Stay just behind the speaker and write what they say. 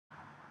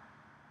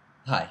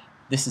Hi,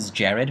 this is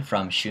Jared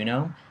from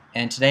Shuno,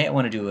 and today I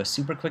want to do a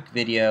super quick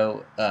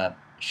video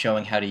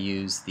showing how to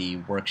use the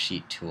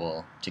Worksheet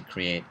tool to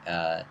create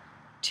a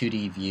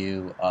 2D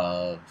view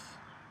of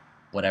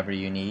whatever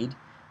you need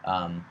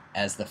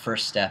as the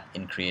first step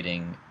in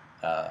creating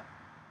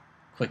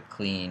quick,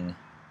 clean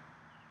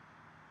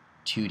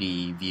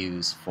 2D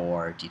views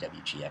for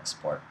DWG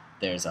export.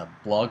 There's a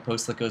blog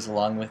post that goes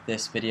along with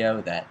this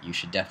video that you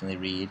should definitely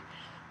read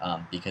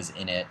because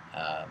in it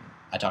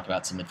I talk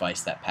about some advice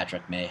that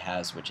Patrick May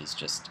has, which is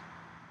just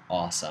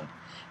awesome.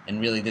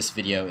 And really this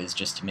video is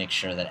just to make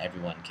sure that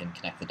everyone can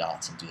connect the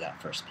dots and do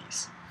that first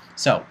piece.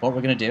 So what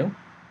we're going to do,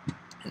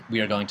 we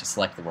are going to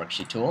select the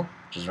worksheet tool,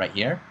 which is right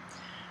here.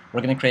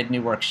 We're going to create a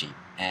new worksheet,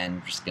 and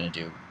we're just going to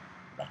do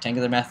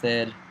rectangular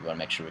method. We want to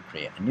make sure we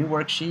create a new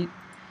worksheet.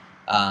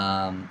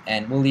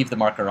 And we'll leave the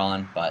marker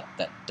on, but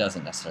that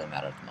doesn't necessarily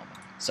matter at the moment.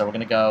 So we're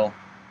going to go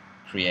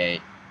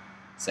create,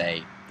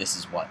 say, this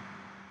is what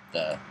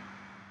the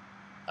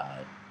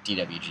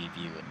DWG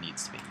view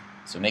needs to be.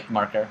 So make the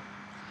marker.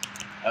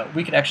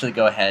 We could actually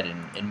go ahead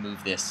and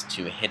move this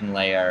to a hidden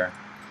layer.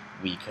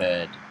 We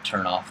could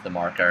turn off the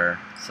marker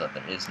so that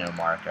there is no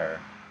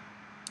marker.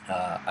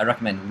 I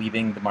recommend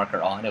leaving the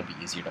marker on. It'll be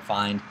easier to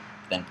find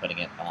than putting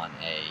it on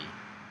a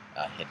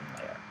hidden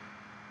layer.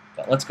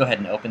 But let's go ahead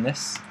and open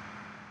this.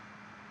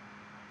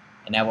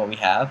 And now what we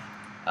have,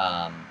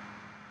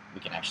 we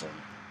can actually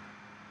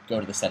go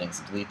to the settings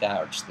and delete that,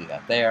 or just leave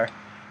that there.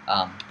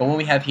 But what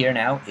we have here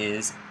now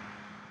is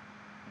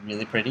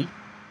really pretty,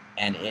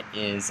 and it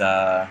is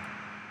a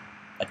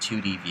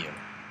 2D view.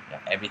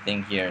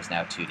 Everything here is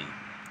now 2D,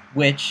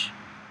 which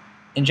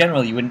in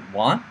general you wouldn't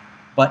want,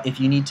 but if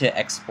you need to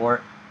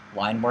export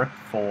line work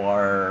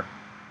for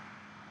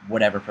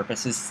whatever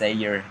purposes, say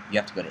you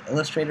have to go to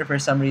Illustrator for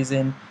some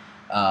reason,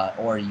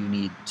 or you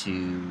need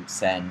to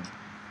send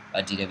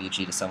a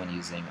DWG to someone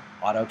using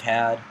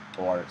AutoCAD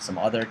or some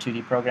other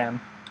 2D program,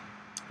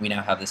 we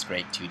now have this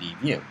great 2D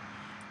view.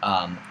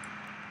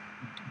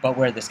 But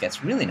where this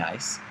gets really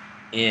nice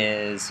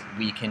is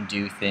we can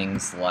do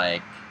things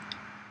like,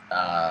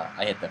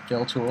 I hit the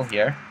fill tool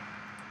here.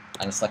 I'm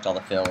going to select all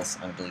the fills.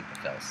 I'm going to delete the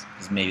fills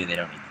because maybe they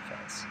don't need the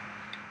fills.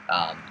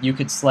 You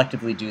could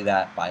selectively do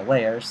that by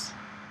layers,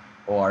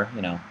 or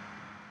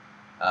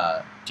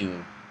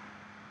do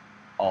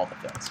all the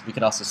fills. We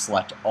could also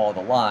select all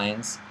the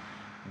lines,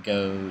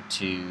 go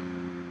to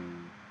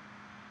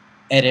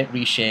Edit,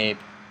 Reshape,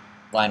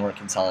 Line Work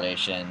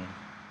Consolidation.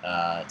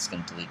 It's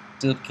going to delete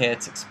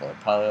duplicates, explode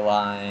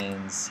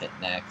polylines, hit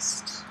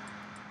Next.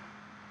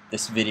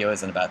 This video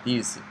isn't about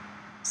these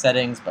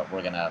settings, but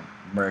we're going to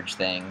merge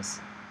things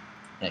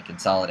and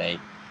consolidate.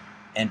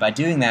 And by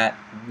doing that,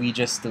 we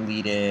just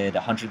deleted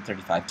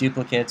 135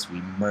 duplicates, we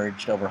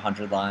merged over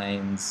 100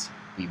 lines,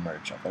 we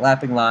merged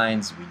overlapping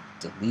lines, we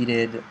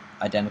deleted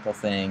identical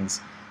things.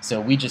 So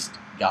we just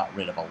got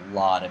rid of a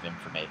lot of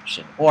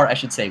information. Or I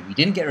should say, we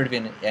didn't get rid of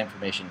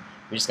information,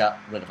 we just got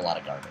rid of a lot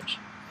of garbage.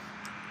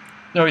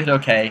 So we hit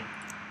OK.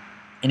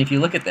 And if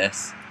you look at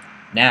this,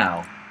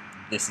 now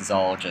this is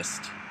all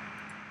just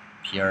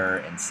pure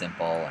and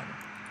simple and,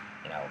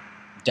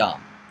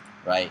 dumb,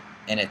 right?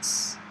 And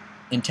it's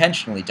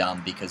intentionally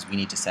dumb because we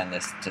need to send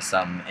this to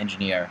some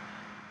engineer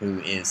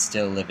who is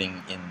still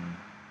living in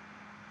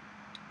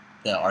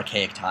the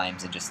archaic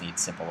times and just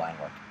needs simple line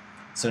work.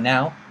 So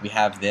now we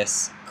have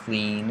this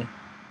clean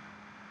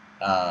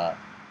 2D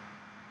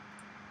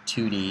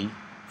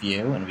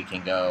view, and we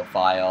can go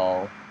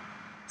File,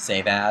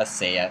 Save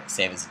as a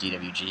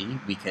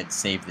DWG. We could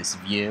save this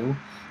view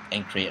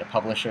and create a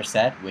publisher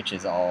set, which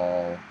is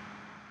all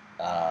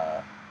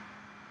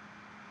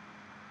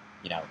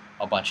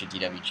a bunch of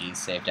DWGs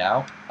saved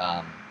out.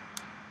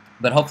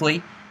 But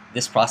hopefully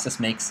this process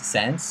makes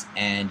sense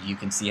and you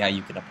can see how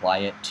you can apply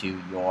it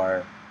to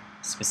your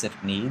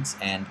specific needs.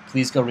 And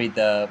please go read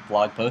the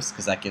blog post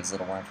because that gives a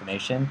little more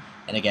information.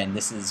 And again,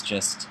 this is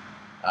just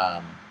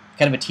kind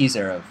of a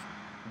teaser of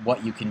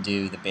what you can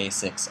do, the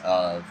basics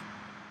of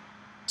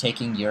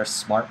taking your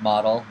smart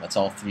model that's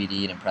all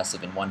 3D and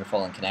impressive and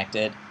wonderful and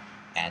connected,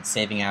 and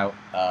saving out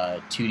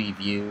a 2D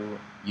view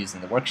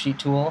using the worksheet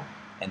tool,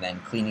 and then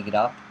cleaning it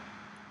up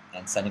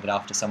and sending it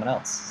off to someone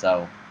else.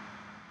 So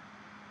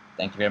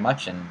thank you very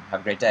much and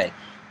have a great day.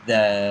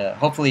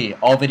 Hopefully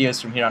all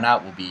videos from here on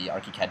out will be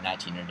ArchiCAD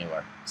 19 or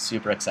newer.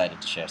 Super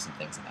excited to share some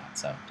things in that,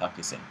 so talk to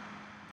you soon.